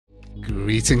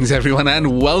Greetings everyone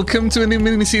and welcome to a new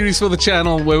mini-series for the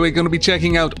channel where we're going to be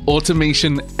checking out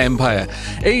Automation Empire,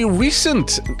 a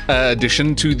recent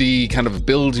addition to the kind of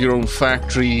build your own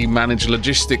factory, manage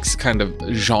logistics kind of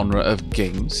genre of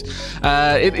games.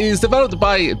 It is developed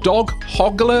by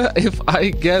DogHoggler, if I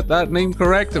get that name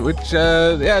correct, which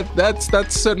yeah,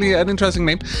 that's certainly an interesting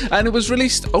name, and it was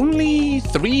released only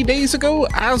 3 days ago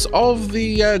as of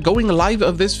the going live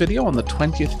of this video on the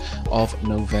 20th of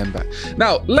November.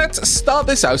 Now, let's start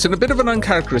this out in a bit of an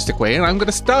uncharacteristic way, and I'm going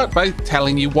to start by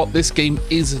telling you what this game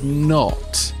is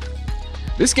not.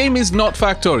 This game is not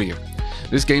Factorio.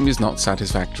 This game is not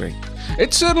Satisfactory.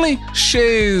 It certainly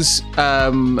shares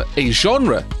a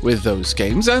genre with those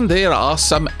games, and there are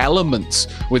some elements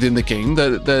within the game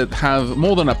that have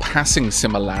more than a passing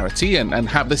similarity and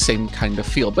have the same kind of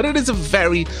feel. But it is a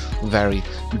very, very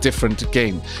different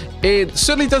game. It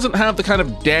certainly doesn't have the kind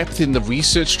of depth in the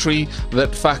research tree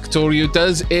that Factorio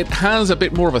does. It has a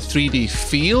bit more of a 3D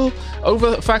feel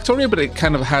over Factorio, but it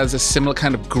kind of has a similar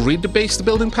kind of grid-based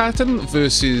building pattern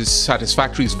versus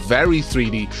Satisfactory's very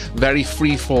 3D, very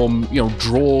freeform,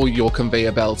 draw your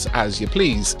conveyor belts as you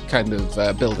please kind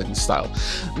of building style.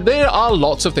 There are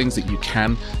lots of things that you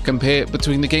can compare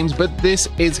between the games, but this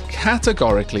is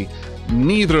categorically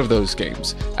neither of those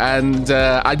games. And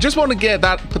I just want to get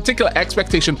that particular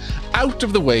expectation out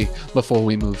of the way before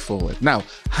we move forward. Now,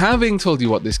 having told you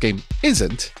what this game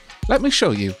isn't, let me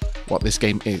show you what this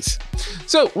game is.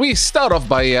 So we start off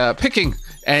by picking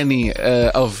any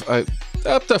of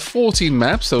up to 14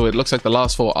 maps, so it looks like the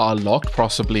last 4 are locked,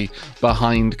 possibly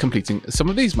behind completing some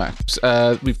of these maps.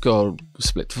 We've got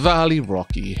Split Valley,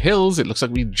 Rocky Hills. It looks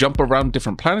like we jump around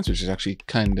different planets, which is actually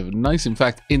kind of nice. In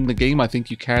fact, in the game, I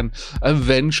think you can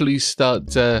eventually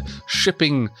start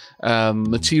shipping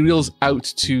materials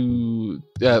out to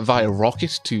via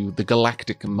rocket to the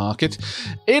galactic market.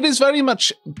 It is very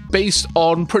much based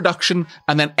on production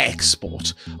and then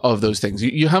export of those things.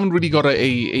 You haven't really got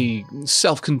a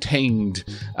self-contained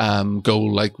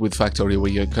goal like with Factorio,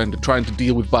 where you're kind of trying to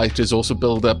deal with biters, also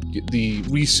build up the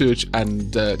research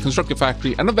and construct a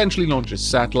factory, and eventually launch a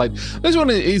satellite. This one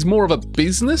is more of a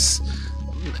business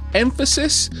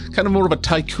emphasis, kind of more of a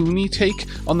tycoon-y take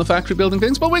on the factory building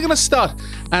things, but we're going to start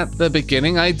at the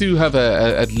beginning. I do have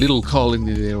a little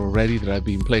colony there already that I've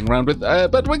been playing around with,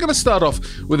 but we're going to start off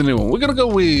with a new one. We're going to go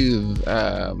with,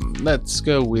 let's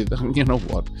go with, you know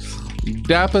what,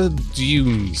 Dapper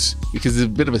Dunes, because it's a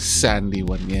bit of a sandy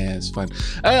one. Yeah, it's fine.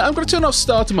 I'm going to turn off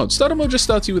starter mode. Starter mode just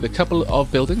starts you with a couple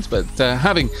of buildings, but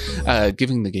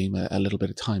giving the game a little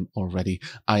bit of time already,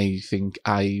 I think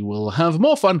I will have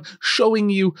more fun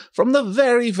showing you from the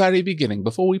very, very beginning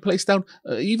before we place down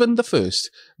even the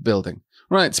first building.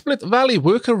 Right, Split Valley,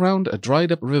 work around a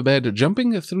dried up riverbed,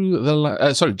 jutting through the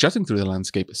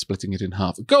landscape, splitting it in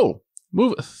half. Goal: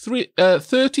 move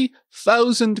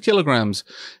 30,000 kilograms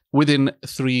within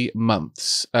 3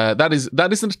 months. That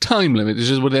isn't a time limit, it's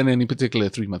just within any particular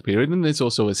 3-month period. And there's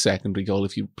also a secondary goal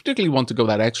if you particularly want to go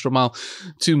that extra mile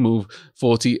to move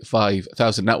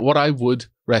 45,000. Now, what I would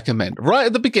recommend right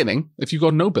at the beginning, if you've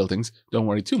got no buildings, don't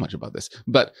worry too much about this,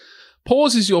 but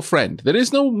pause is your friend. There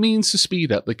is no means to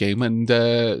speed up the game, and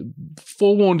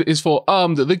forewarned is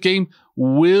forearmed. The game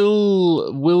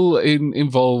will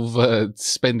involve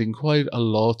spending quite a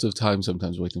lot of time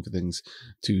sometimes waiting for things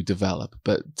to develop,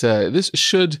 but this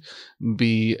should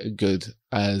be good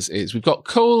as is. We've got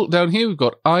coal down here, we've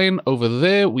got iron over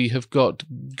there, we have got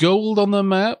gold on the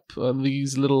map,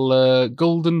 these little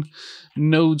golden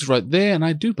nodes right there, and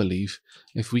I do believe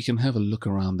if we can have a look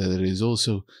around there, there is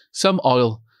also some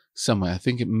oil somewhere. I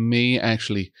think it may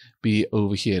actually be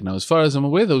over here. Now, as far as I'm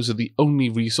aware, those are the only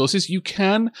resources. You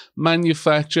can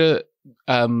manufacture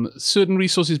certain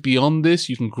resources beyond this.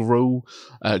 You can grow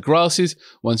grasses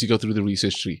once you go through the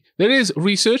research tree. There is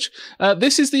research.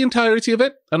 This is the entirety of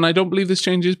it, and I don't believe this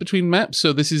changes between maps.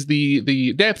 So this is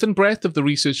the depth and breadth of the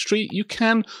research tree. You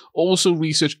can also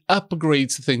research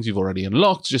upgrades to things you've already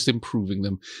unlocked, just improving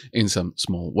them in some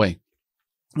small way.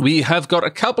 We have got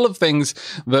a couple of things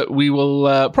that we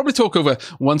will probably talk over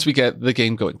once we get the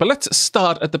game going. But let's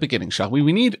start at the beginning, shall we?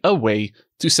 We need a way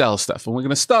to sell stuff, and we're going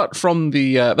to start from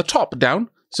the top down.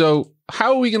 So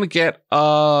how are we going to get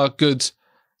our goods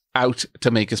out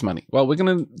to make us money? Well, we're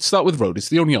going to start with road. It's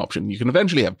the only option. You can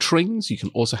eventually have trains. You can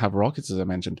also have rockets, as I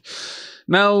mentioned.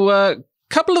 Now, a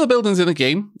couple of the buildings in the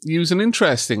game use an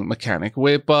interesting mechanic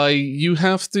whereby you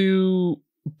have to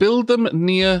build them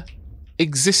near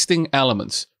existing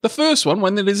elements. The first one,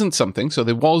 when there isn't something, so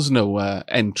there was no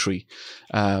entry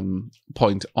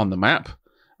point on the map,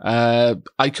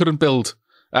 I couldn't build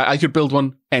I could build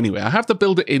one anyway. I have to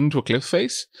build it into a cliff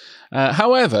face.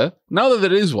 However, now that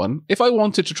there is one, if I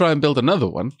wanted to try and build another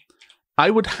one, I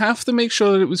would have to make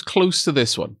sure that it was close to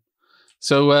this one.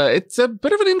 So it's a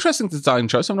bit of an interesting design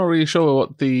choice. I'm not really sure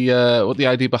what the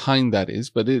idea behind that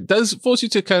is, but it does force you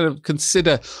to kind of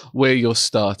consider where you're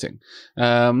starting.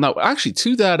 Now, actually,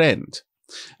 to that end,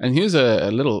 and here's a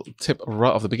little tip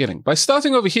right off the beginning. By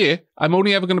starting over here, I'm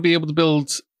only ever going to be able to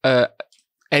build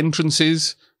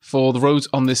entrances for the roads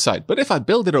on this side. But if I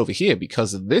build it over here,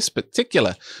 because this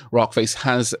particular rock face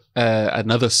has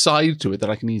another side to it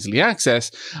that I can easily access,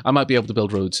 I might be able to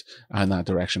build roads in that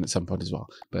direction at some point as well.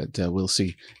 But we'll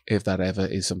see if that ever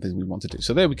is something we want to do.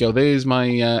 So there we go. There's my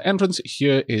entrance.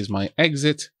 Here is my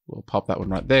exit. We'll pop that one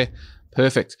right there.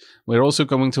 Perfect. We're also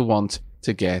going to want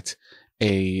to get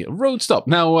a road stop.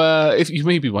 Now, if you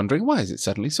may be wondering, why is it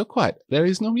suddenly so quiet? There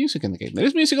is no music in the game. There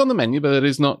is music on the menu, but there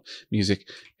is not music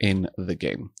in the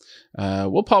game.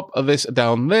 We'll pop this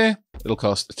down there. It'll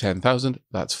cost 10,000.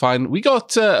 That's fine. We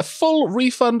got a full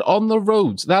refund on the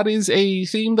roads. That is a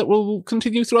theme that will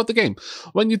continue throughout the game.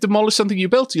 When you demolish something you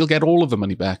built, you'll get all of the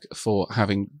money back for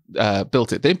having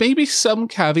built it. There may be some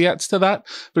caveats to that.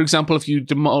 For example, if you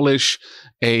demolish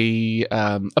a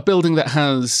building that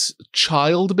has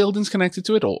child buildings connected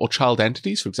to it, or child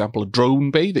entities, for example, a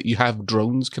drone bay that you have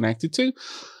drones connected to,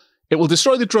 it will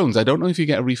destroy the drones. I don't know if you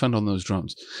get a refund on those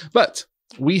drones. But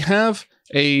we have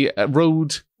a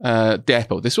road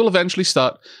depot. This will eventually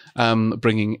start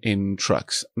bringing in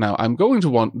trucks. Now, I'm going to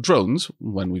want drones,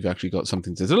 when we've actually got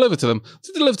something to deliver to them,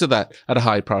 to deliver to that at a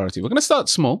high priority. We're going to start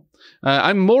small.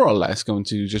 I'm more or less going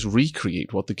to just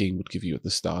recreate what the game would give you at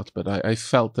the start, but I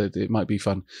felt that it might be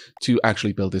fun to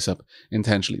actually build this up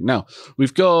intentionally. Now,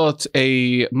 we've got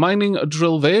a mining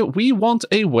drill there. We want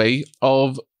a way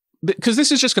of, because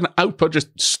this is just going to output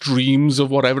just streams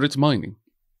of whatever it's mining.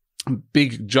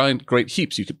 Big, giant, great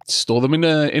heaps. You could store them in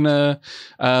a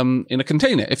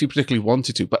container if you particularly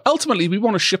wanted to. But ultimately, we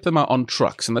want to ship them out on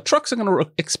trucks, and the trucks are going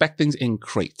to expect things in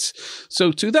crates.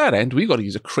 So to that end, we've got to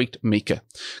use a crate maker.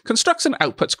 Constructs and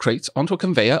outputs crates onto a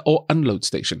conveyor or unload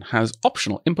station. Has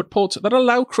optional input ports that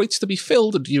allow crates to be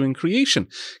filled during creation.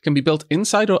 Can be built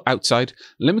inside or outside.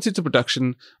 Limited to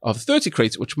production of 30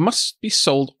 crates, which must be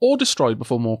sold or destroyed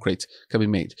before more crates can be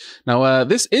made. Now,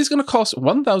 this is going to cost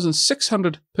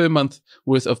 1,600 per month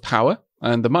worth of power,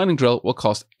 and the mining drill will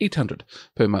cost 800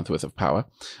 per month worth of power.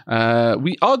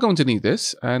 We are going to need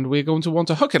this, and we're going to want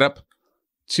to hook it up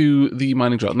to the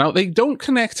mining drill. Now, they don't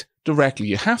connect directly.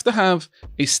 You have to have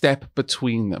a step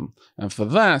between them, and for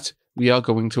that, we are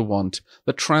going to want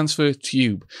the transfer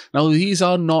tube. Now, these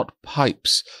are not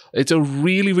pipes. It's a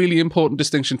really, really important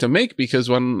distinction to make, because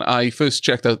when I first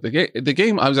checked out the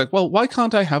game, I was like, well, why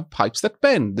can't I have pipes that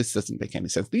bend? This doesn't make any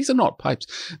sense. These are not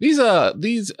pipes.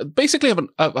 These basically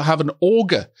have an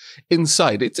auger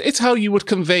inside. It's how you would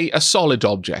convey a solid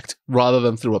object rather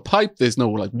than through a pipe. There's no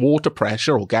like water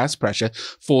pressure or gas pressure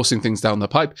forcing things down the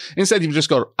pipe. Instead, you've just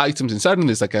got items inside, and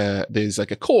there's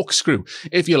like a corkscrew,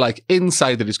 if you like,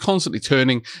 inside that is constantly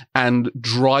turning and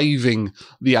driving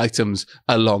the items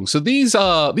along. So these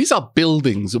are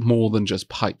buildings more than just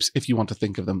pipes, if you want to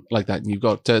think of them like that. And you've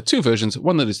got two versions,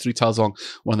 one that is 3 tiles long,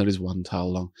 one that is 1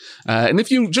 tile long. And if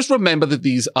you just remember that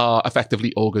these are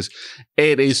effectively augers,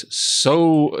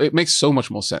 it makes so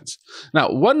much more sense. Now,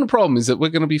 one problem is that we're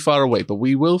going to be far away, but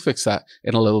we will fix that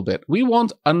in a little bit. We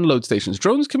want unload stations.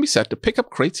 Drones can be set to pick up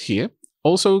crates here.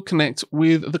 Also connect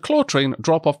with the claw train,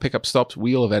 drop off pickup stops.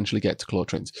 We'll eventually get to claw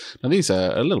trains. Now, these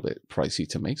are a little bit pricey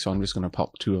to make, so I'm just going to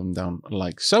pop 2 of them down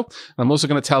like so. I'm also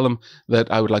going to tell them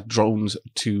that I would like drones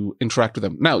to interact with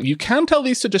them. Now, you can tell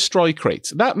these to destroy crates.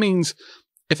 That means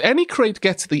if any crate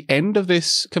gets to the end of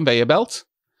this conveyor belt,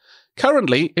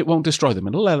 currently, it won't destroy them.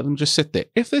 It'll let them just sit there.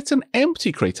 If it's an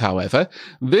empty crate, however,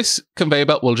 this conveyor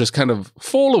belt will just kind of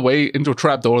fall away into a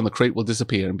trapdoor, and the crate will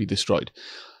disappear and be destroyed.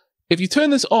 If you turn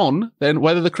this on, then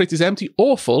whether the crate is empty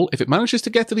or full, if it manages to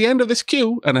get to the end of this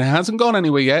queue and it hasn't gone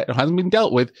anywhere yet, or hasn't been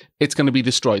dealt with, it's going to be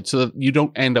destroyed so that you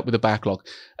don't end up with a backlog.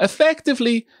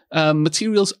 Effectively,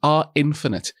 materials are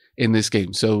infinite in this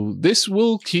game, so this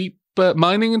will keep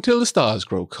mining until the stars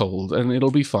grow cold, and it'll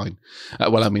be fine.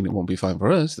 Well, I mean, it won't be fine for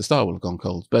us. The star will have gone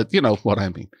cold, but you know what I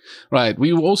mean. Right,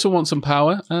 we also want some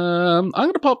power. I'm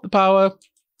going to pop the power.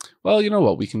 Well, you know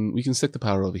what? We can stick the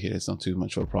power over here. It's not too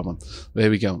much of a problem.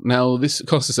 There we go. Now, this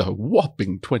costs us a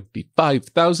whopping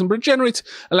 25,000, but it generates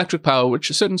electric power,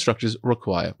 which certain structures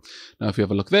require. Now, if you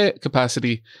have a look there,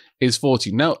 capacity is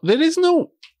 40. Now, there is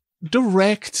no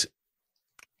direct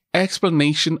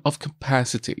explanation of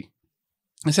capacity.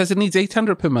 It says it needs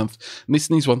 800 per month, and this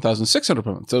needs 1,600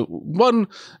 per month. So one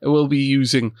will be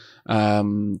using,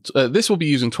 this will be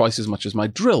using twice as much as my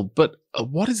drill. But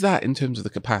what is that in terms of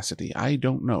the capacity? I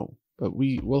don't know. But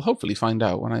we will hopefully find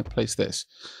out when I place this.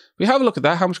 If we have a look at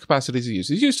that, how much capacity is it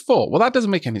used? It's used 4. Well, that doesn't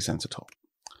make any sense at all.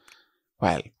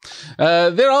 Well,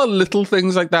 there are little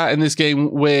things like that in this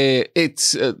game where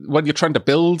it's, when you're trying to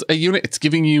build a unit, it's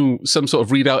giving you some sort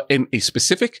of readout in a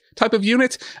specific type of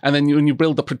unit. And then when you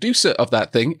build the producer of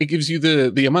that thing, it gives you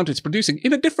the amount it's producing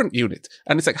in a different unit.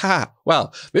 And it's like,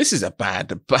 well, this is a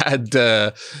bad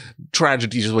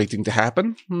tragedy just waiting to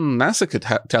happen. NASA could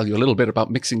tell you a little bit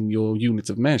about mixing your units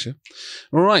of measure.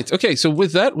 Right. Okay. So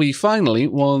with that, we finally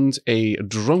want a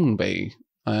drone bay.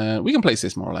 We can place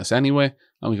this more or less anywhere,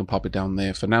 and we can pop it down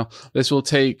there for now. This will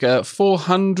take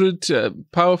 400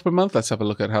 power per month. Let's have a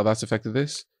look at how that's affected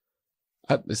this.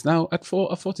 It's now at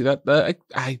 40.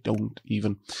 I don't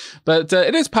even. But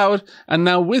it is powered, and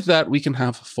now with that, we can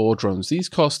have 4 drones. These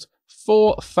cost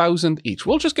 4,000 each.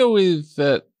 We'll just go with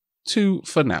 2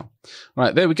 for now.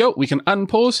 Right, there we go. We can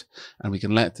unpause and we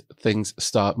can let things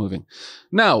start moving.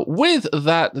 Now, with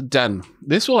that done,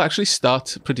 this will actually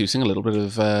start producing a little bit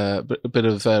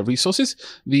of resources.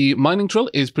 The mining drill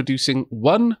is producing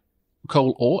 1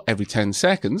 coal ore every 10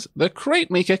 seconds. The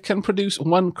crate maker can produce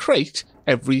 1 crate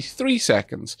every 3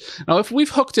 seconds. Now, if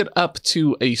we've hooked it up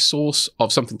to a source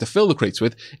of something to fill the crates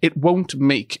with, it won't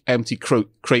make empty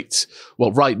crates.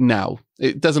 Well, right now,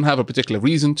 it doesn't have a particular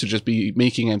reason to just be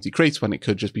making empty crates when it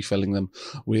could just be filling them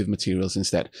with materials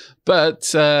instead.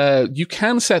 But you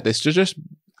can set this to just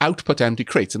output empty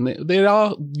crates, and there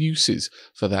are uses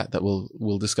for that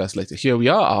we'll discuss later. Here we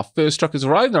are. Our first truck has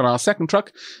arrived, and our second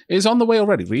truck is on the way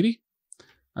already. Really?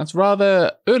 That's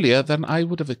rather earlier than I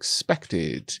would have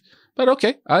expected. But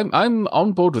okay, I'm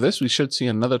on board with this. We should see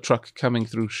another truck coming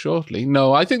through shortly.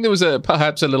 No, I think there was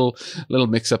perhaps a little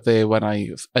mix-up there when I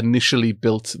initially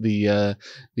built the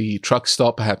truck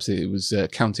stop. Perhaps it was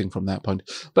counting from that point.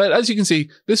 But as you can see,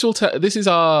 this is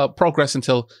our progress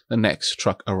until the next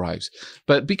truck arrives.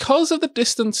 But because of the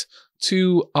distance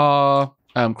to our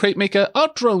crate maker, our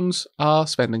drones are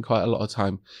spending quite a lot of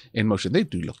time in motion. They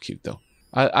do look cute, though.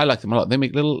 I like them a lot. They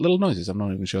make little noises. I'm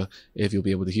not even sure if you'll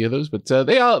be able to hear those, but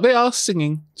they are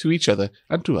singing to each other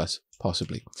and to us,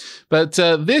 possibly. But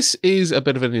this is a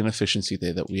bit of an inefficiency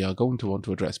there that we are going to want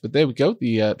to address. But there we go.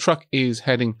 The truck is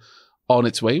heading on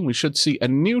its way. We should see a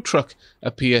new truck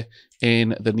appear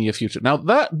in the near future. Now,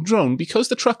 that drone, because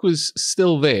the truck was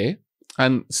still there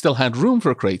and still had room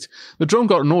for a crate, the drone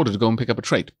got an order to go and pick up a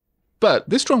crate. But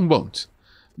this drone won't,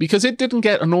 because it didn't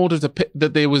get an order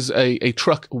that there was a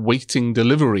truck waiting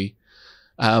delivery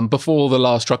before the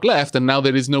last truck left, and now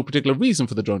there is no particular reason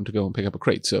for the drone to go and pick up a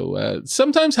crate. So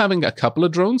sometimes having a couple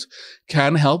of drones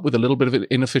can help with a little bit of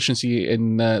inefficiency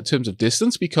in terms of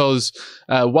distance, because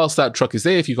whilst that truck is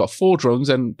there, if you've got 4 drones,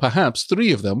 and perhaps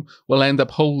 3 of them will end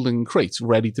up holding crates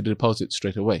ready to deposit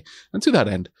straight away. And to that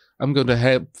end, I'm going to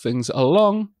help things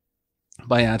along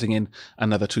by adding in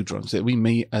another 2 drones that we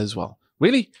may as well.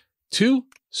 Really? 2?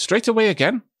 Straight away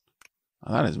again?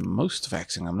 Oh, that is most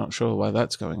vexing. I'm not sure why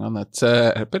that's going on. That's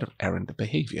a bit of errant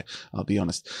behavior, I'll be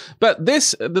honest. But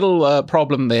this little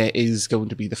problem there is going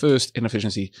to be the first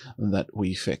inefficiency that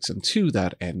we fix. And to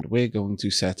that end, we're going to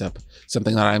set up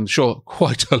something that I'm sure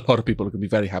quite a lot of people are going to be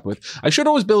very happy with. I should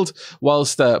always build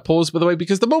whilst paused, by the way,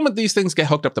 because the moment these things get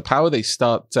hooked up to power, they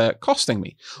start costing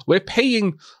me. We're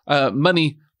paying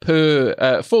money for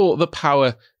the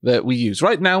power that we use.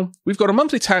 Right now, we've got a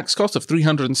monthly tax cost of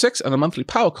 306 and a monthly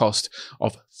power cost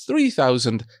of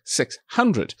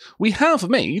 3,600. We have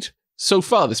made, so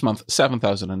far this month,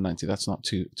 7,090. That's not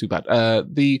too bad.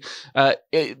 The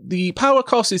power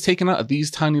cost is taken out of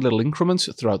these tiny little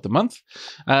increments throughout the month.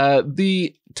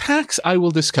 The tax I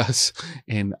will discuss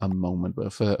in a moment,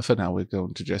 but for now we're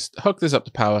going to just hook this up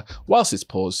to power whilst it's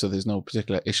paused, so there's no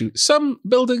particular issue. Some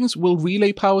buildings will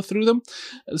relay power through them.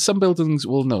 Some buildings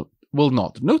will not.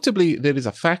 Notably, there is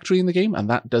a factory in the game, and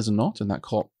that does not, and that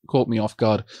caught me off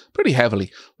guard pretty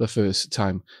heavily the first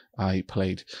time I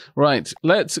played. Right,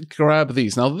 let's grab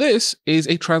these. Now, this is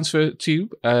a transfer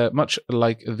tube, much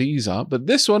like these are, but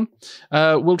this one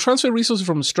will transfer resources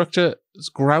from a structure's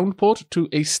ground port to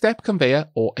a step conveyor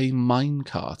or a mine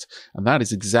cart, and that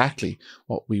is exactly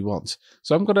what we want.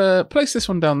 So I'm going to place this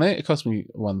one down there. It costs me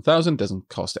 1,000, doesn't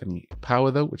cost any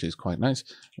power though, which is quite nice.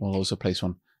 We'll also place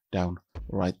one down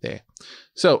right there.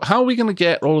 So how are we going to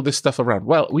get all of this stuff around?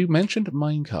 Well, we mentioned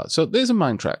minecart. So there's a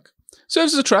mine track.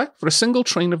 Serves as a track for a single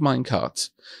train of mine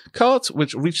carts. Carts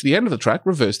which reach the end of the track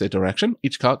reverse their direction.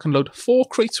 Each cart can load 4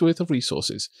 crates worth of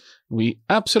resources. We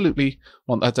absolutely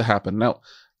want that to happen. Now,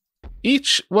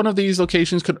 Each one of these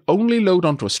locations could only load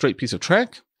onto a straight piece of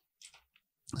track.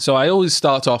 So I always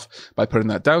start off by putting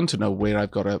that down to know where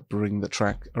I've got to bring the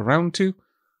track around to.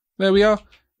 There we are.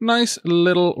 Nice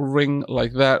little ring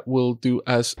like that will do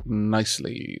us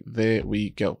nicely. There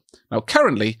we go. Now,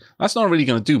 currently, that's not really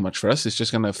going to do much for us. It's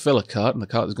just going to fill a cart, and the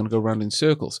cart is going to go around in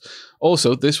circles.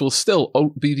 Also, this will still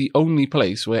be the only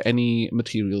place where any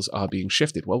materials are being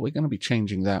shifted. Well, we're going to be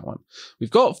changing that one.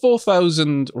 We've got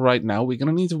 4,000 right now. We're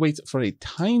going to need to wait for a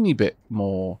tiny bit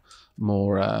more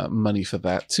money for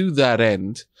that. To that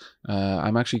end,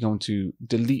 I'm actually going to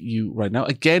delete you right now.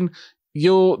 Again,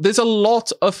 there's a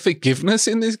lot of forgiveness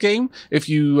in this game if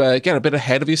you get a bit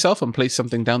ahead of yourself and place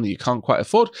something down that you can't quite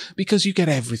afford, because you get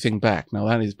everything back. Now,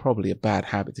 that is probably a bad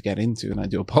habit to get into, and I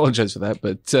do apologize for that,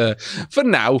 but for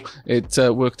now, it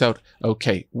worked out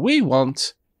okay. We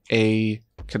want a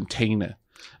container.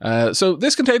 So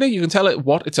this container, you can tell it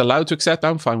what it's allowed to accept.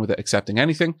 I'm fine with it accepting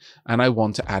anything, and I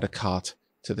want to add a cart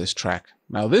to this track.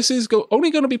 Now, this is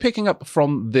only going to be picking up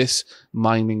from this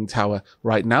mining tower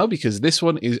right now, because this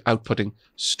one is outputting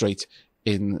straight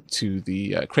into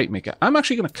the crate maker. I'm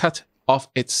actually going to cut off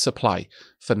its supply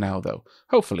for now, though.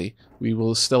 Hopefully, we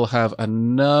will still have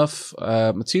enough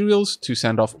materials to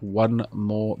send off one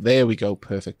more. There we go.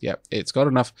 Perfect. Yep, it's got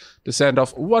enough to send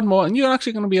off one more, and you're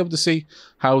actually going to be able to see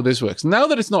how this works. Now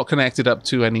that it's not connected up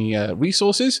to any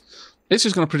resources, it's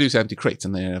just going to produce empty crates,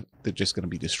 and they're just going to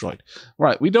be destroyed.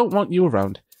 Right, we don't want you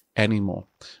around anymore.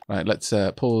 Right, let's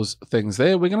pause things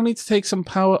there. We're going to need to take some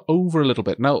power over a little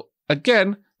bit. Now,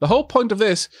 again, the whole point of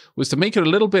this was to make it a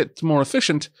little bit more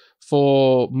efficient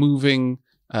for moving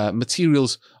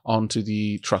materials onto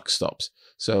the truck stops.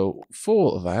 So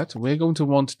for that, we're going to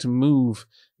want to move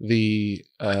the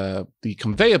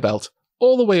conveyor belt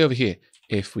all the way over here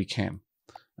if we can.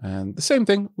 And the same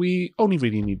thing, we only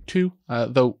really need 2,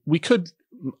 though we could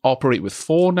operate with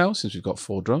 4 now since we've got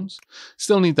 4 drones.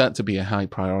 Still need that to be a high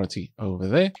priority over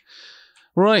there.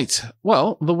 Right,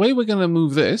 well, the way we're going to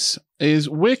move this is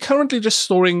we're currently just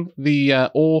storing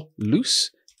the ore loose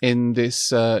in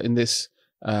this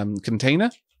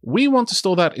container. We want to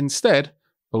store that instead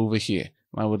over here.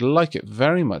 I would like it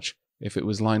very much if it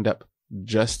was lined up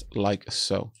just like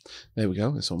so. There we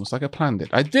go. It's almost like I planned it.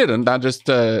 I didn't. I just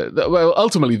well,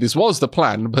 ultimately this was the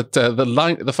plan, but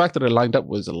the fact that I lined up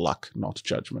was luck, not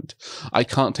judgment. I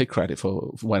can't take credit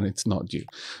for when it's not due.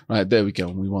 Right, there we go.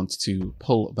 And we want to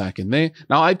pull back in there.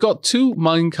 Now I've got 2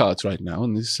 mine carts right now,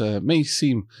 and this may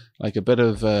seem like a bit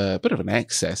of an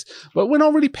excess, but we're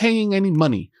not really paying any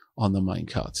money on the mine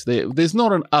carts. There's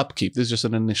not an upkeep. There's just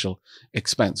an initial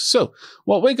expense. So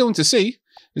what we're going to see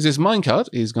is this minecart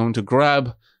is going to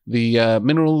grab the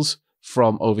minerals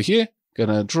from over here,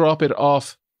 gonna drop it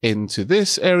off into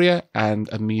this area, and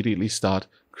immediately start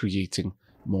creating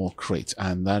more crates.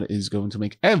 And that is going to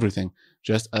make everything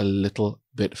just a little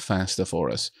bit faster for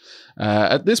us.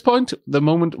 At this point, the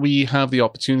moment we have the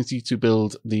opportunity to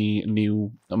build the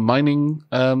new mining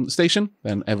station,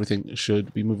 then everything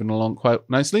should be moving along quite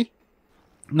nicely.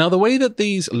 Now, the way that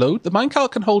these load, the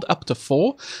minecart can hold up to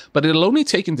 4, but it'll only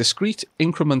take in discrete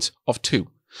increments of 2.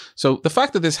 So the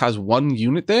fact that this has 1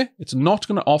 unit there, it's not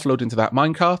going to offload into that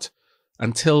minecart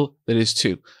until there is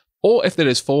 2. Or if there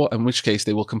is 4, in which case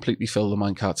they will completely fill the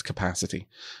minecart's capacity.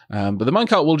 But the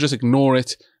minecart will just ignore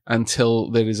it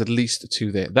until there is at least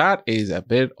 2 there. That is a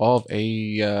bit of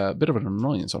an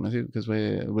annoyance, honestly, because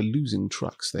we're losing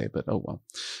trucks there, but oh well.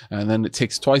 And then it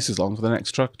takes twice as long for the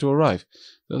next truck to arrive.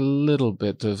 A little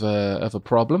bit of a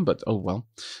problem, but oh well.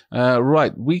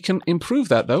 Right, we can improve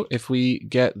that though if we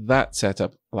get that set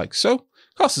up like so.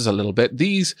 Costs us a little bit.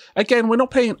 These, again, we're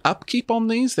not paying upkeep on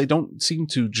these. They don't seem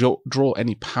to draw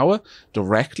any power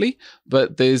directly,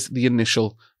 but there's the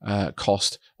initial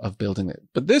cost of building it.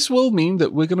 But this will mean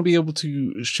that we're going to be able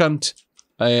to shunt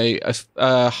two-thirds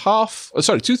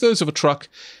of a truck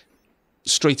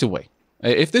straight away.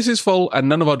 If this is full and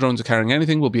none of our drones are carrying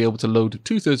anything, we'll be able to load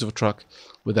 2/3 of a truck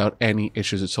without any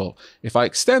issues at all. If I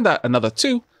extend that another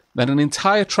 2, then an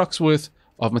entire truck's worth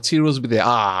of materials will be there.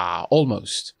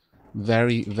 Almost.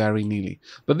 Very, very nearly.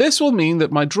 But this will mean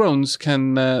that my drones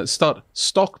can start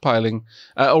stockpiling,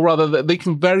 or rather, they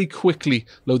can very quickly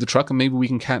load the truck, and maybe we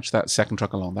can catch that second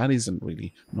truck along. That isn't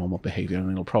really normal behavior, and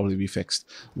it'll probably be fixed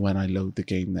when I load the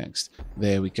game next.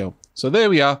 There we go. So there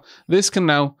we are. This can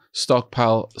now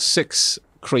stockpile 6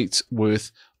 crates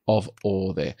worth of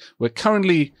ore there. We're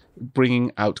currently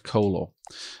bringing out coal ore.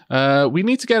 We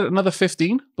need to get another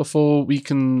 15 before we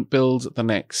can build the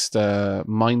next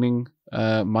mining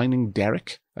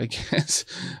derrick, I guess.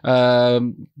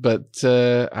 But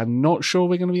I'm not sure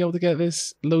we're going to be able to get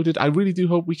this loaded. I really do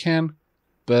hope we can,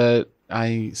 but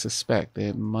I suspect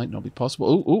it might not be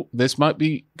possible. Oh, this might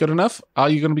be good enough. Are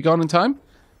you going to be gone in time?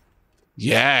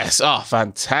 Yes. Oh,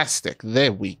 fantastic.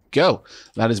 There we go.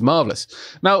 That is marvelous.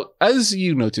 Now, as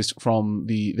you noticed from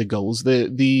the goals,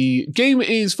 the game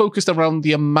is focused around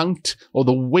the amount or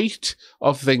the weight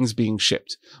of things being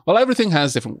shipped. Well, everything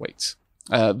has different weights.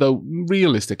 Though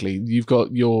realistically, you've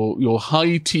got your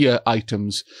high tier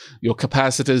items, your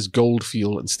capacitors, gold,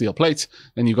 fuel, and steel plates.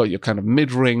 Then you've got your kind of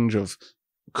mid-range of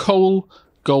coal,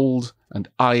 gold, and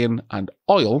iron and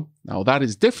oil. Now, that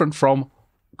is different from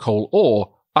coal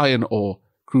ore, iron ore,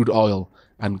 crude oil,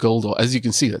 and gold ore. As you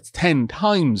can see, that's 10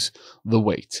 times the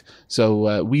weight.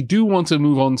 So we do want to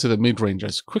move on to the mid-range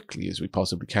as quickly as we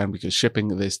possibly can, because shipping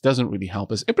this doesn't really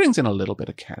help us. It brings in a little bit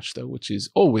of cash though, which is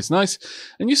always nice.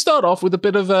 And you start off with a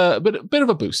bit of a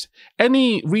boost.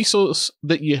 Any resource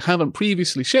that you haven't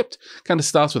previously shipped kind of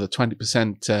starts with a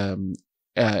 20%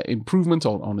 improvement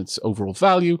on its overall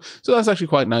value, so that's actually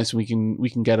quite nice. We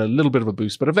can get a little bit of a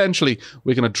boost, but eventually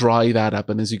we're going to dry that up,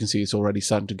 and as you can see, it's already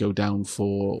starting to go down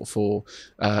for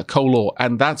coal ore,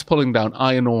 and that's pulling down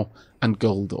iron ore and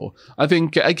gold ore. I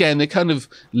think, again, they're kind of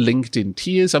linked in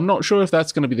tiers. I'm not sure if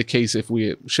that's going to be the case. If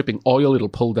we're shipping oil, it'll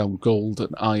pull down gold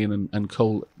and iron and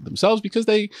coal themselves, because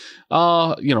they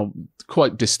are, you know,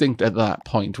 quite distinct at that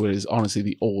point, whereas honestly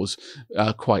the ores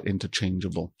are quite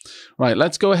interchangeable. Right,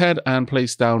 let's go ahead and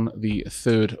place down the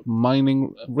third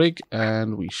mining rig,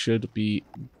 and we should be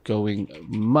going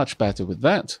much better with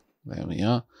that. There we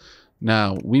are.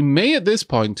 Now, we may at this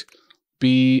point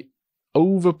be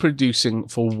overproducing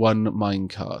for one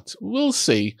minecart. We'll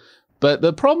see. But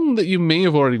the problem that you may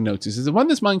have already noticed is that when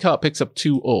this minecart picks up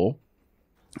 2 ore,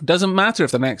 it doesn't matter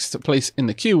if the next place in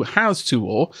the queue has 2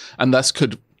 ore, and thus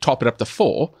could top it up to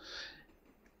 4.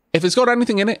 If it's got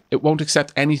anything in it, it won't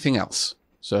accept anything else.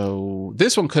 So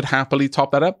this one could happily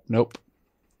top that up. Nope.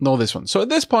 Nor this one. So at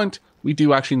this point, we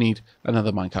do actually need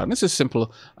another minecart. And it's as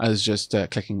simple as just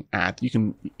clicking add. You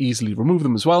can easily remove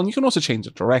them as well. And you can also change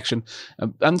the direction.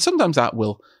 And sometimes that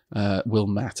will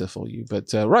matter for you.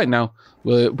 But right now,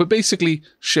 we're basically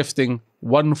shifting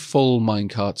one full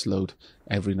minecart's load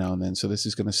every now and then. So this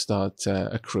is going to start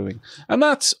accruing. And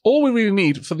that's all we really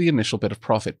need for the initial bit of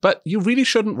profit. But you really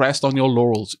shouldn't rest on your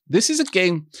laurels. This is a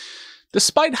game,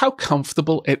 despite how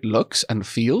comfortable it looks and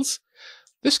feels,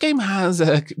 this game has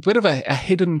a bit of a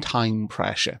hidden time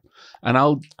pressure. And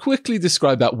I'll quickly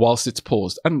describe that whilst it's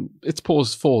paused. And it's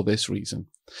paused for this reason.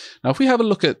 Now, if we have a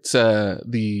look at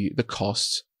the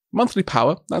costs, monthly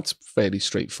power, that's fairly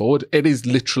straightforward. It is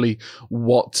literally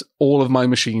what all of my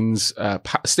machines'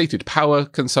 stated power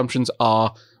consumptions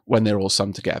are when they're all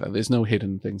summed together. There's no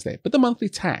hidden things there. But the monthly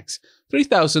tax,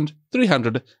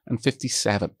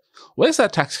 3,357. Where's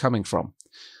that tax coming from?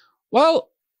 Well,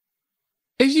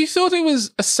 if you thought it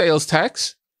was a sales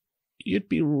tax, you'd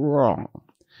be wrong.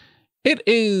 It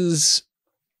is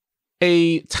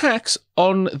a tax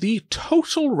on the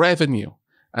total revenue.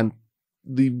 And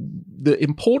the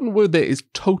important word there is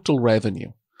total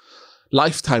revenue.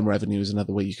 Lifetime revenue is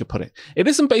another way you could put it. It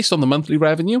isn't based on the monthly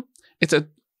revenue. It's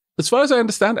as far as I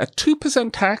understand, a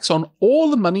 2% tax on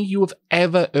all the money you have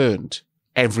ever earned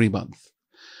every month.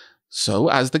 So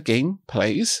as the game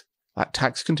plays, that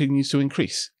tax continues to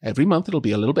increase. Every month it'll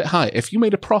be a little bit higher. If you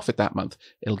made a profit that month,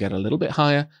 it'll get a little bit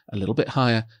higher, a little bit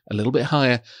higher, a little bit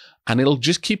higher, and it'll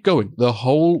just keep going the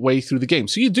whole way through the game.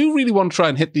 So you do really want to try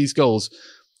and hit these goals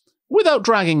without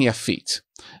dragging your feet.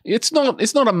 It's not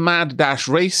a mad dash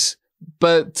race,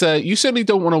 but you certainly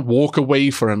don't want to walk away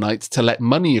for a night to let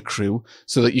money accrue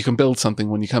so that you can build something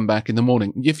when you come back in the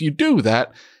morning. If you do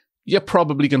that, you're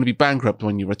probably going to be bankrupt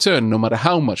when you return, no matter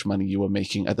how much money you were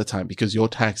making at the time, because your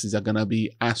taxes are going to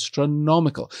be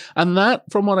astronomical. And that,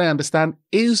 from what I understand,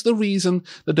 is the reason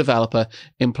the developer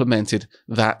implemented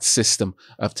that system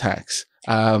of tax.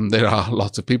 There are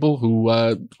lots of people who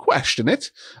question it,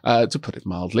 to put it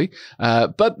mildly,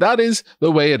 but that is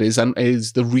the way it is and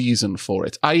is the reason for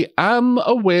it. I am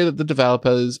aware that the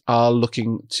developers are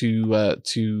looking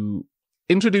to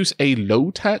introduce a low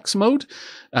tax mode,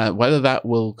 whether that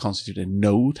will constitute a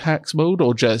no tax mode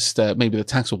or just maybe the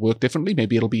tax will work differently.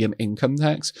 Maybe it'll be an income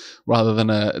tax rather than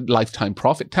a lifetime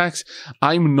profit tax.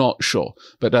 I'm not sure,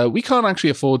 but we can't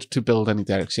actually afford to build any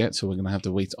derricks yet, so we're going to have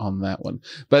to wait on that one.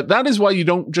 But that is why you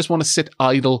don't just want to sit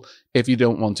idle if you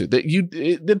don't want to.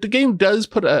 The game does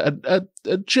put a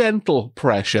gentle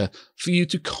pressure for you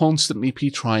to constantly be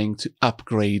trying to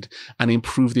upgrade and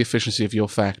improve the efficiency of your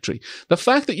factory. The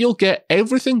fact that you'll get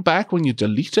everything back when you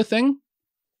delete a thing,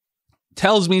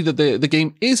 tells me that the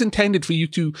game is intended for you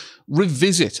to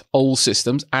revisit old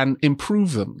systems and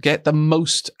improve them, get the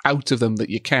most out of them that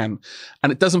you can.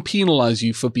 And it doesn't penalize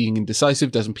you for being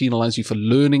indecisive, doesn't penalize you for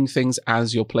learning things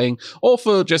as you're playing, or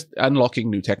for just unlocking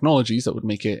new technologies that would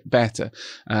make it better.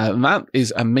 And that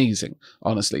is amazing,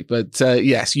 honestly. But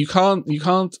yes, you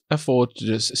can't afford to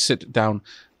just sit down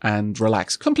and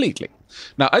relax completely.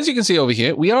 Now, as you can see over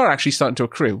here, we are actually starting to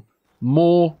accrue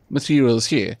more materials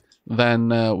here than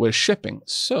we're shipping.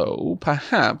 So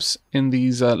perhaps in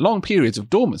these long periods of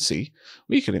dormancy,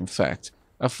 we could in fact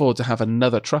afford to have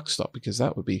another truck stop, because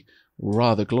that would be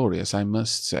rather glorious, I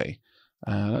must say.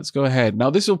 Let's go ahead. Now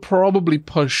this will probably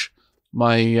push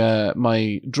my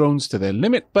my drones to their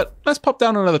limit, but let's pop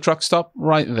down another truck stop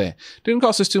right there. Didn't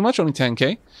cost us too much, only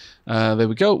 10k. There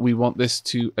we go. We want this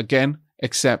to again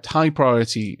accept high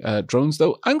priority drones,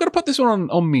 though. I'm going to put this one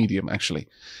on medium actually.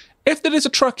 If there is a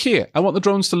truck here, I want the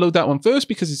drones to load that one first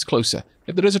because it's closer.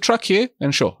 If there is a truck here, then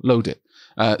sure, load it.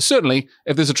 Certainly,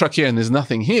 if there's a truck here and there's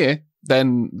nothing here,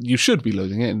 then you should be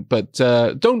loading it. But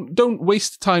don't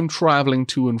waste time traveling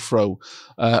to and fro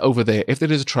over there if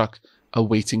there is a truck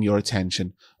awaiting your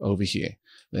attention over here.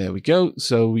 There we go.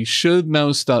 So we should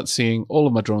now start seeing all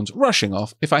of my drones rushing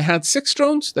off. If I had 6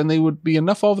 drones, then there would be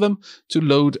enough of them to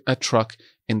load a truck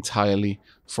entirely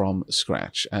from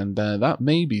scratch, and that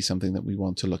may be something that we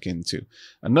want to look into.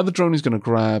 Another drone is going to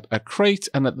grab a crate,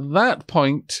 and at that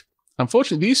point,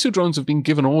 unfortunately, these 2 drones have been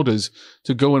given orders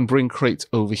to go and bring crates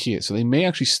over here, so they may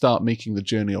actually start making the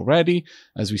journey already,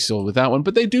 as we saw with that one,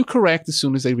 but they do correct as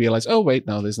soon as they realize, oh wait,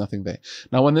 no, there's nothing there.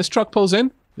 Now when this truck pulls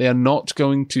in, they are not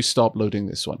going to stop loading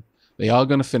this one. They are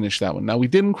going to finish that one. Now, we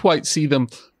didn't quite see them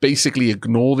basically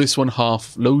ignore this one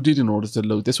half loaded in order to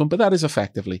load this one, but that is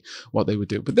effectively what they would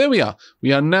do. But there we are.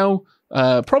 We are now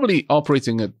probably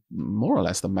operating at more or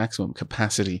less the maximum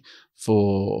capacity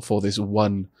for this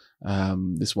one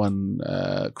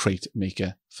crate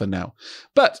maker for now.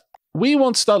 But we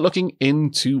want to start looking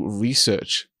into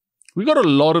research. We've got a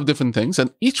lot of different things,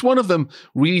 and each one of them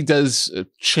really does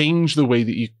change the way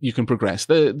that you can progress.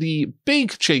 The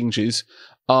big changes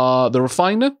are the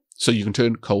refiner, so you can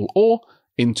turn coal ore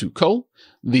into coal.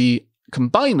 The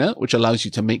combiner, which allows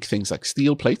you to make things like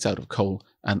steel plates out of coal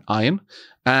and iron.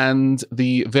 And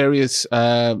the various,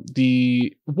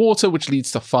 the water, which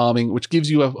leads to farming, which gives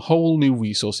you a whole new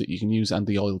resource that you can use, and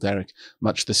the oil derrick,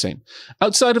 much the same.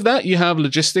 Outside of that, you have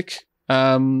logistic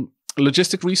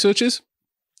researches,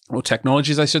 or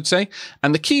technologies, I should say.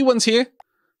 And the key ones here,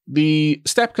 the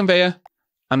step conveyor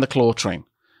and the claw train.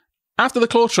 After the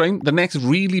claw train, the next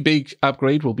really big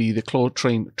upgrade will be the claw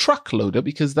train truck loader,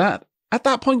 because at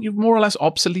that point, you've more or less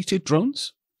obsoleted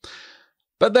drones.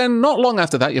 But then not long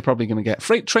after that, you're probably going to get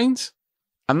freight trains,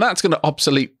 and that's going to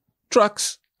obsolete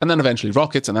trucks, and then eventually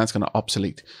rockets, and that's going to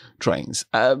obsolete trains.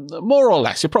 More or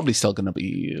less, you're probably still going to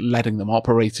be letting them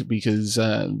operate, because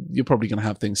you're probably going to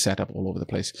have things set up all over the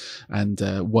place, and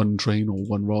one train or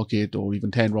one rocket or even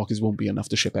 10 rockets won't be enough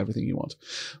to ship everything you want.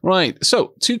 Right,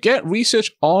 so to get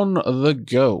research on the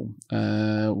go,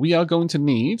 we are going to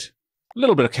need a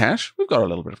little bit of cash. We've got a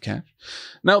little bit of cash.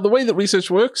 Now, the way that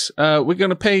research works, we're going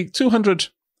to pay 200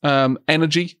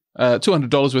 energy,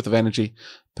 $200 worth of energy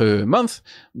per month,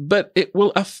 but it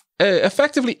will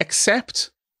effectively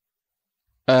accept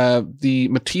the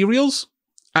materials,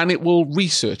 and it will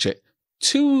research it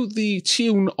to the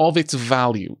tune of its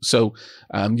value. So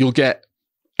you'll get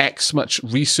X much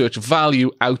research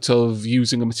value out of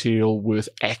using a material worth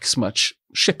X much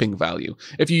shipping value.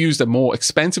 If you used a more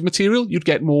expensive material, you'd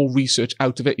get more research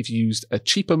out of it. If you used a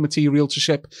cheaper material to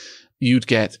ship, you'd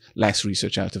get less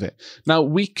research out of it. Now,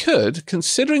 we could,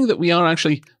 considering that we are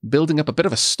actually building up a bit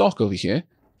of a stock over here,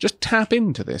 just tap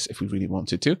into this if we really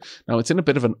wanted to. Now, it's in a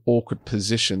bit of an awkward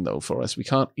position, though, for us. We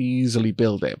can't easily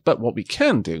build it. But what we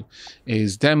can do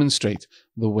is demonstrate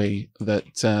the way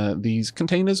that these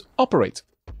containers operate.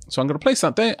 So I'm going to place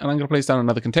that there, and I'm going to place down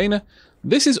another container.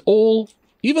 This is all,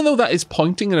 even though that is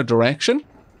pointing in a direction,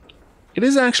 it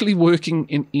is actually working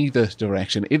in either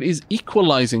direction. It is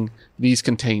equalizing these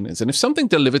containers. And if something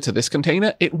delivered to this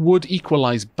container, it would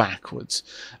equalize backwards.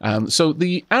 So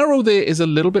the arrow there is a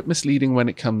little bit misleading when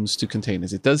it comes to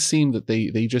containers. It does seem that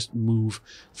they just move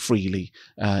freely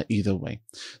either way.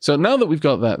 So now that we've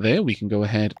got that there, we can go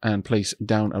ahead and place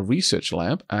down a research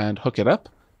lab and hook it up.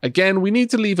 Again, we need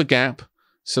to leave a gap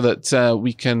so that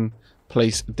we can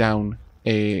place down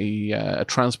a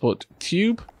transport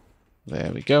tube.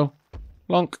 There we go.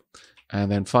 Lonk. And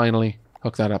then finally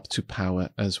hook that up to power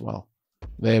as well.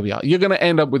 There we are. You're going to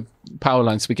end up with power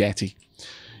line spaghetti.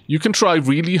 You can try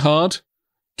really hard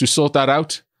to sort that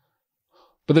out,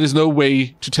 But there is no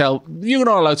way to tell. You're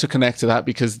not allowed to connect to that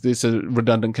because there's a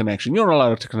redundant connection. You're not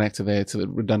allowed to connect to there to the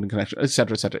redundant connection,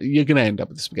 etc., etc. You're going to end up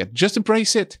with the spaghetti. Just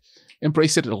embrace it.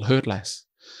 Embrace it. It'll hurt less.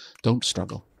 Don't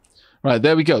struggle. Right,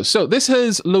 there we go. So this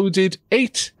has loaded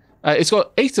 8. It's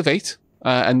got 8 of 8.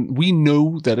 And we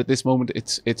know that at this moment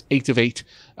it's 8 of 8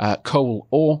 coal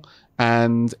ore.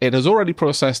 And it has already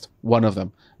processed 1 of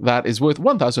them. That is worth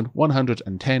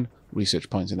 1,110 research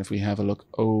points. And if we have a look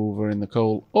over in the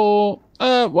coal ore,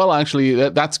 well, actually,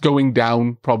 that's going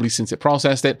down probably since it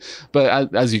processed it.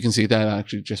 But as you can see, that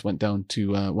actually just went down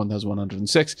to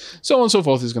 1,106. So on and so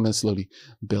forth is going to slowly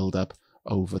build up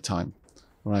over time.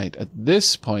 Right, at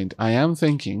this point, I am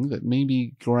thinking that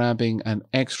maybe grabbing an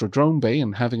extra drone bay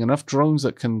and having enough drones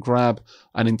that can grab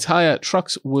an entire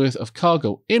truck's worth of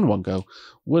cargo in one go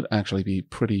would actually be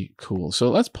pretty cool.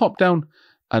 So let's pop down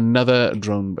another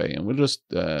drone bay, and we'll just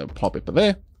plop it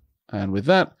there. And with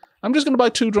that, I'm just going to buy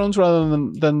 2 drones rather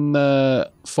than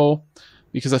 4,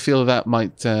 because I feel that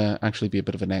might actually be a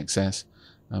bit of an excess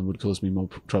and would cause me more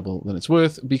trouble than it's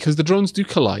worth, because the drones do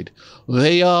collide.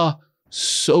 They are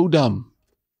so dumb.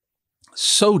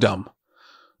 So dumb.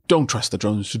 Don't trust the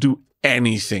drones to do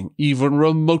anything, even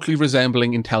remotely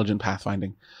resembling intelligent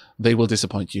pathfinding. They will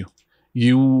disappoint you.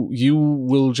 You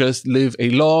will just live a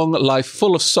long life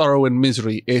full of sorrow and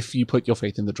misery if you put your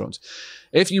faith in the drones.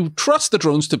 If you trust the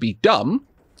drones to be dumb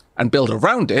and build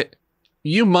around it,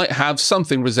 you might have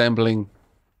something resembling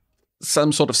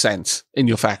some sort of sense in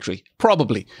your factory.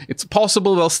 Probably. It's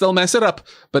possible they'll still mess it up,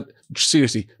 but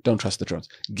seriously, don't trust the drones.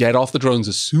 Get off the drones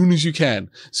as soon as you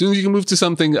can. As soon as you can move to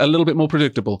something a little bit more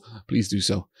predictable, please do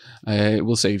so. It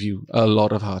will save you a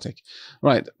lot of heartache.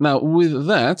 Right, now with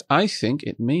that, I think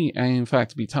it may in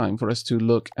fact be time for us to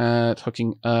look at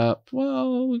hooking up,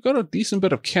 well, we've got a decent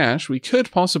bit of cash. We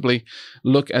could possibly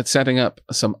look at setting up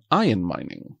some iron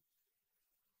mining.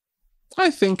 I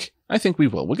think we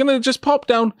will. We're going to just pop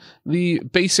down the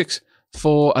basics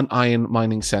for an iron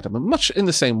mining setup. And much in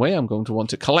the same way, I'm going to want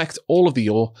to collect all of the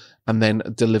ore and then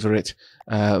deliver it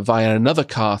via another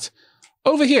cart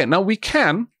over here. Now, we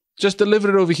can just deliver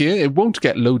it over here. It won't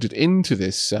get loaded into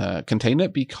this container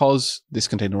because this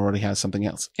container already has something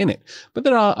else in it. But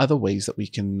there are other ways that we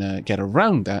can get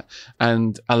around that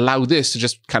and allow this to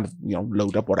just kind of,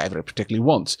 load up whatever it particularly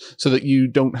wants so that you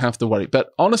don't have to worry.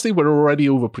 But honestly, we're already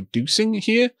overproducing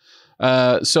here.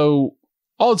 So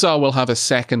odds are we'll have a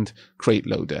second crate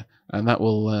loader, and that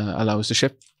will allow us to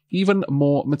ship even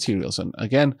more materials. And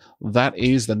again, that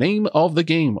is the name of the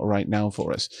game right now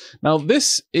for us. Now,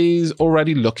 this is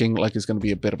already looking like it's going to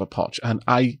be a bit of a potch. And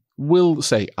I will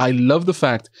say, I love the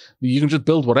fact that you can just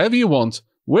build whatever you want,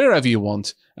 wherever you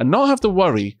want, and not have to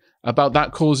worry about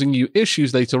that causing you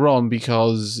issues later on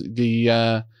because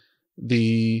the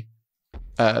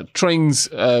trains,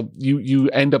 you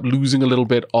end up losing a little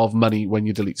bit of money when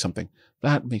you delete something.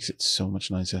 That makes it so much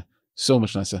nicer. So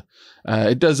much nicer.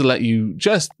 It does let you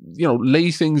just, lay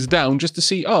things down just to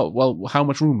see, oh, well, how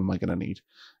much room am I going to need?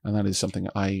 And that is something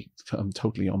I am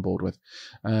totally on board with.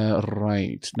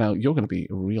 Right. Now, you're going to be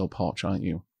a real potch, aren't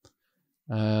you?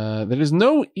 There is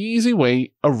no easy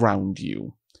way around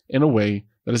you in a way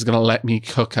that is going to let me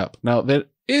cook up. Now, there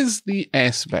is the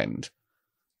S-bend.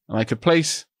 And I could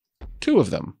place 2 of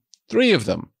them, 3 of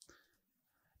them.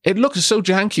 It looks so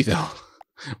janky, though.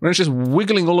 When it's just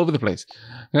wiggling all over the place.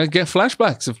 I get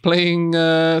flashbacks of playing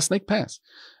Snake Pass.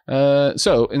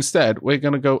 So instead, we're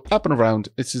going to go up and around.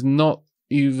 This is not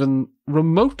even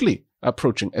remotely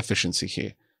approaching efficiency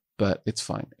here, but it's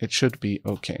fine. It should be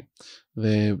okay.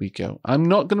 There we go. I'm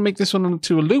not going to make this one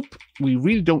into a loop. We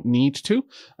really don't need to.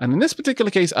 And in this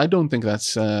particular case, I don't think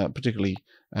that's particularly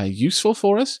useful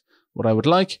for us. What I would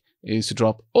like is to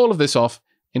drop all of this off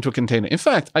into a container. In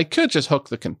fact, I could just hook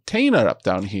the container up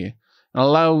down here and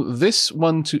allow this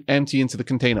one to empty into the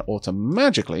container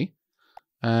automatically,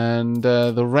 and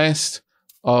the rest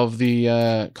of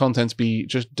the contents be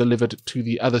just delivered to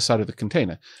the other side of the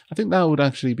container. I think that would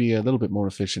actually be a little bit more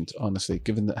efficient, honestly,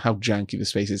 given how janky the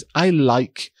space is. I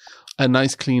like a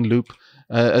nice clean loop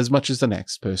as much as the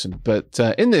next person, but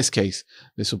in this case,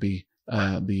 this will be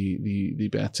the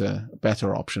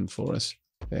better option for us.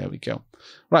 There we go.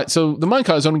 Right, so the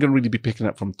minecart is only going to really be picking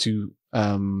up from two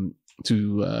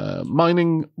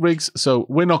mining rigs, so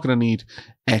we're not going to need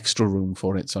extra room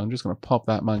for it. So I'm just going to pop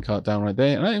that minecart down right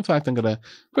there. And in fact, I'm going to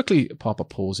quickly pop a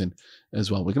pause in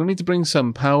as well. We're going to need to bring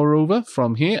some power over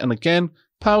from here. And again,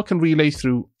 power can relay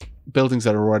through buildings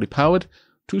that are already powered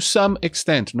to some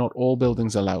extent. Not all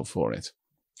buildings allow for it.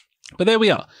 But there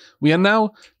we are. We are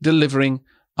now delivering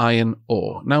iron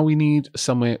ore. Now we need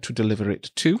somewhere to deliver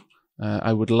it to.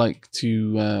 I would like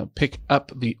to pick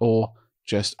up the ore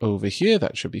just over here.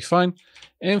 That should be fine.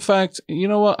 In fact, you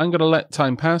know what? I'm going to let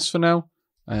time pass for now.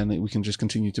 And we can just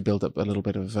continue to build up a little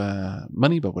bit of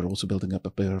money, but we're also building up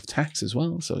a bit of tax as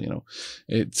well. So, you know,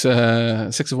 it's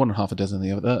 6 of one and half a dozen of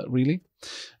the other, really.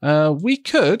 We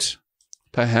could,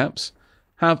 perhaps,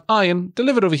 have iron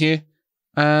delivered over here.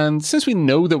 And since we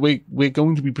know that we're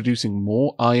going to be producing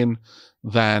more iron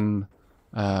than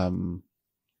a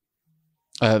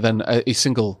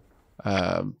single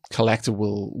collector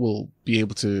will be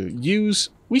able to use,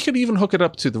 we could even hook it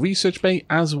up to the research bay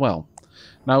as well.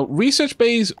 Now, research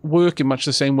bays work in much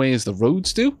the same way as the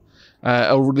roads do,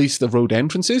 or at least the road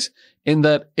entrances, in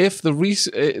that if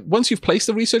the once you've placed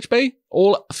the research bay,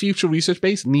 all future research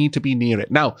bays need to be near it.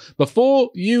 Now,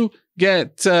 before you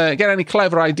get any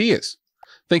clever ideas,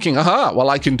 thinking, aha,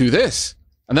 well, I can do this,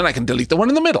 and then I can delete the one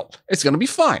in the middle. It's going to be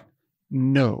fine.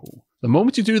 No. The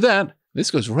moment you do that,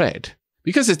 this goes red,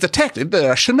 because it's detected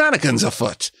there are shenanigans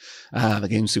afoot. The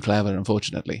game's too clever,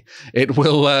 unfortunately. It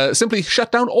will simply shut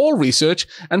down all research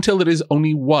until there is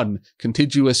only one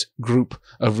contiguous group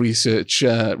of research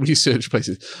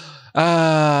places.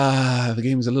 The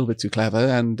game is a little bit too clever,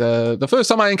 and the first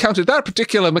time I encountered that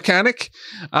particular mechanic,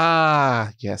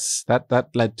 yes, that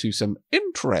led to some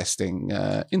interesting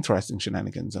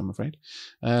shenanigans, I'm afraid.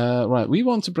 Right, we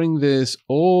want to bring this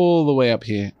all the way up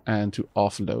here and to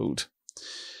offload.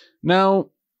 Now,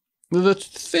 the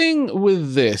thing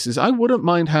with this is I wouldn't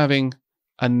mind having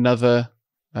another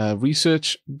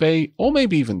research bay, or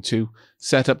maybe even two,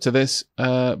 set up to this,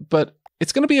 but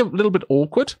it's going to be a little bit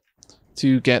awkward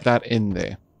to get that in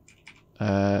there.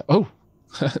 Oh,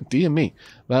 dear me.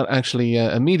 That actually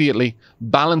immediately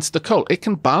balanced the coal. It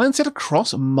can balance it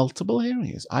across multiple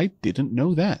areas. I didn't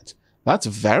know that. That's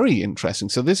very interesting.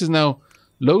 So this is now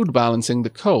load balancing the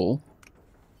coal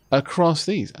across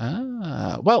these.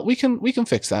 Well, we can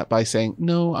fix that by saying,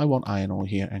 no, I want iron ore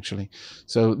here, actually.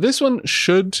 So this one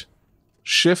should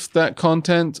shift that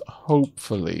content,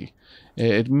 hopefully.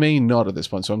 It may not at this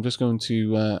point, so I'm just going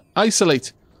to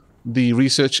isolate the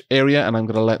research area, and I'm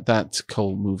going to let that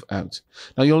coal move out.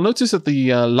 Now, you'll notice that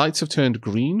the lights have turned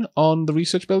green on the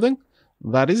research building.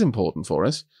 That is important for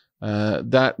us.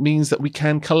 That means that we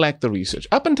can collect the research.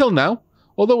 Up until now,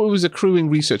 although it was accruing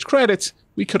research credits,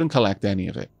 we couldn't collect any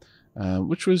of it.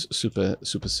 Which was super,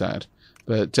 super sad.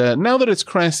 But now that it's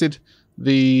crested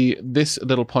this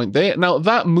little point there, now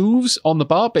that moves on the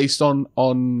bar based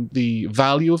on the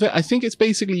value of it. I think it's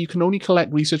basically you can only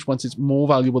collect research once it's more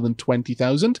valuable than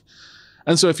 20,000.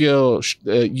 And so if you're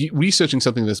researching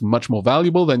something that's much more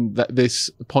valuable, then this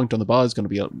point on the bar is going to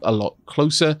be a lot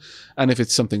closer. And if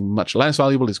it's something much less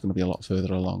valuable, it's going to be a lot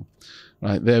further along.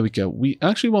 Right, there we go. We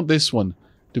actually want this one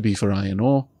to be for iron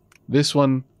ore. This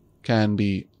one can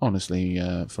be, honestly,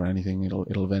 for anything.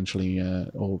 It'll eventually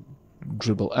all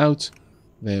dribble out.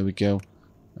 There we go.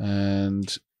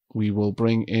 And we will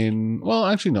bring in, well,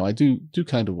 actually, no, I do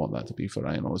kind of want that to be for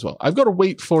iron ore as well. I've got to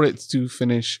wait for it to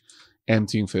finish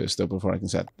emptying first, though, before I can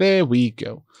set. There we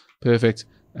go. Perfect.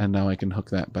 And now I can hook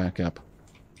that back up.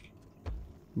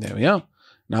 There we are.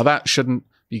 Now that shouldn't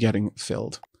be getting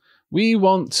filled. We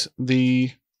want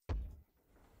the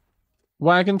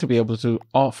wagon to be able to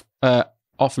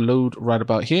offload right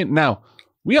about here. Now,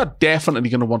 we are definitely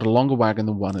going to want a longer wagon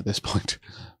than one at this point.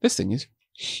 This thing is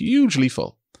hugely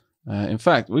full. In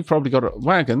fact, we've probably got a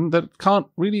wagon that can't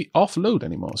really offload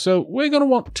anymore. So we're going to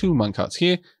want 2 minecarts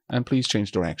here, and please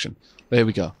change direction. There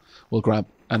we go. We'll grab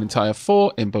an entire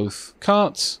 4 in both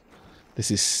carts.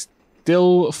 This is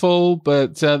still full,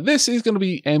 but this is going to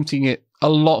be emptying it a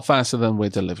lot faster than we're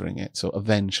delivering it. So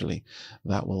eventually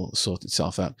that will sort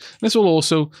itself out. This will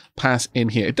also pass in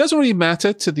here. It doesn't really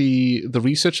matter to the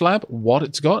research lab what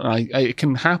it's got. I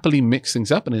can happily mix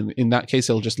things up. And in that case,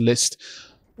 it'll just list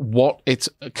what its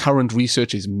current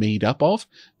research is made up of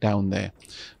down there.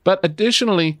 But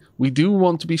additionally, we do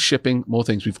want to be shipping more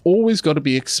things. We've always got to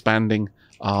be expanding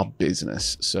our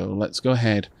business. So let's go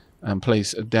ahead and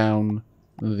place down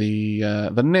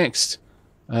the next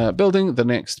building, the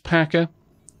next packer,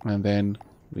 and then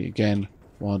we again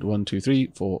want 1, 2,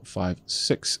 3, 4, 5,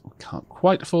 6. We can't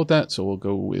quite afford that, so we'll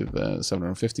go with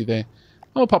 750 there.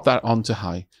 I'll pop that onto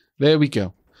high. There we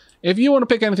go. If you want to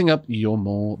pick anything up, you're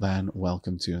more than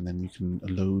welcome to, and then you can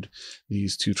load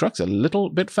these 2 trucks a little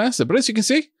bit faster. But as you can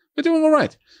see, we're doing all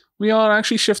right. We are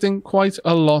actually shifting quite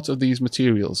a lot of these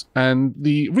materials, and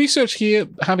the research here,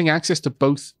 having access to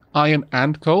both iron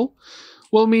and coal,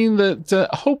 will mean that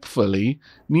hopefully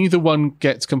neither one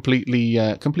gets completely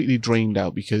drained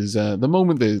out, because the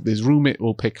moment there's room, it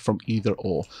will pick from either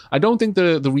or. I don't think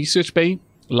the research bay,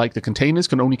 like the containers,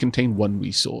 can only contain one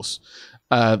resource.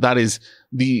 That is,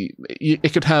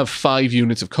 it could have 5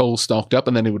 units of coal stocked up,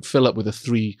 and then it would fill up with a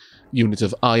 3 units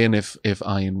of iron if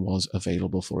iron was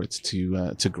available for it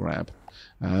to grab.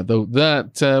 Though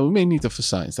that, we may need to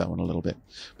emphasize that one a little bit.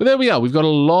 But there we are. We've got a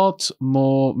lot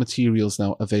more materials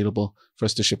now available for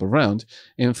us to ship around.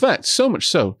 In fact, so much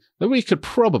so that we could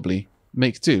probably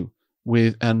make do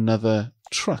with another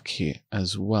truck here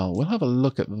as well. We'll have a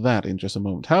look at that in just a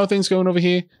moment. How are things going over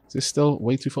here? Is this still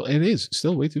way too full? It is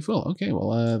still way too full. Okay,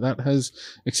 well, that has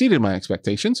exceeded my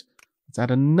expectations. Let's add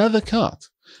another cart.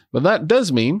 But that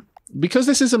does mean, because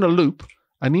this isn't a loop,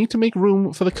 I need to make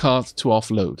room for the cart to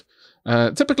offload.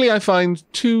 Typically, I find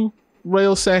 2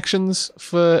 rail sections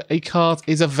for a cart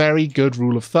is a very good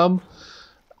rule of thumb.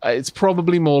 It's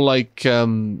probably more like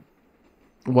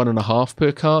 1.5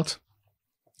 per cart.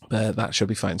 That should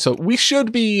be fine. So we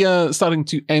should be starting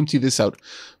to empty this out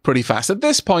pretty fast. At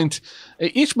this point,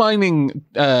 each mining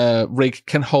rig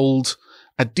can hold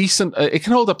a decent... it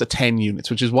can hold up to 10 units,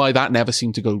 which is why that never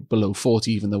seemed to go below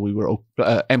 40, even though we were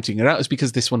emptying it out. It's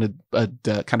because this one had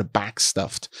kind of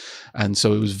backstuffed. And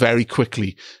so it was very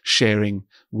quickly sharing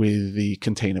with the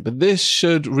container. But this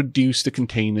should reduce the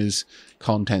container's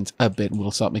content a bit.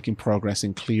 We'll start making progress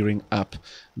in clearing up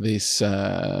this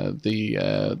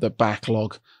the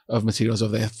backlog of materials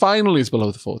over there. Finally, it's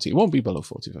below the 40. It won't be below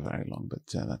 40 for very long, but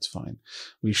that's fine.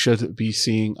 We should be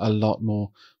seeing a lot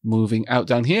more moving out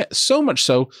down here. So much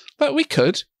so that we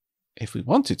could, if we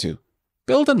wanted to,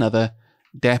 build another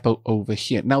depot over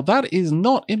here. Now, that is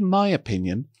not, in my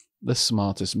opinion, the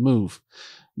smartest move.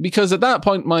 Because at that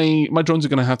point, my drones are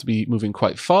going to have to be moving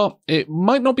quite far. It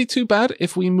might not be too bad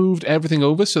if we moved everything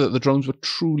over so that the drones were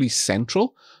truly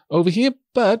central over here.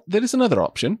 But there is another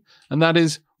option, and that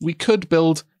is we could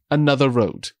build another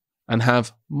road and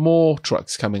have more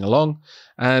trucks coming along.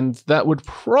 And that would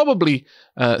probably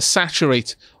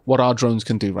saturate what our drones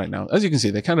can do right now. As you can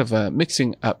see, they're kind of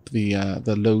mixing up the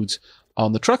loads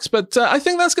on the trucks, but I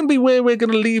think that's going to be where we're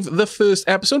going to leave the first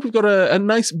episode. We've got a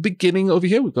nice beginning over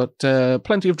here. We've got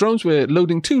plenty of drones. We're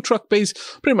loading 2 truck bays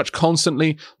pretty much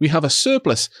constantly. We have a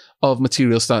surplus of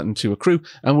material starting to accrue,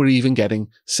 and we're even getting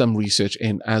some research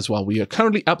in as well. We are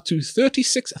currently up to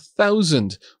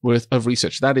 36,000 worth of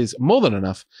research. That is more than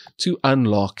enough to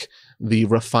unlock the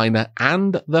refiner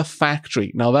and the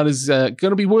factory. Now, that is going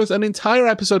to be worth an entire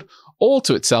episode all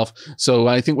to itself. So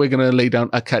I think we're going to lay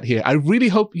down a cut here. I really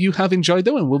hope you have enjoyed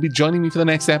though, and will be joining me for the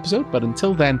next episode. But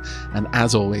until then, and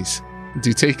as always,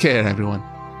 do take care,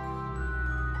 everyone.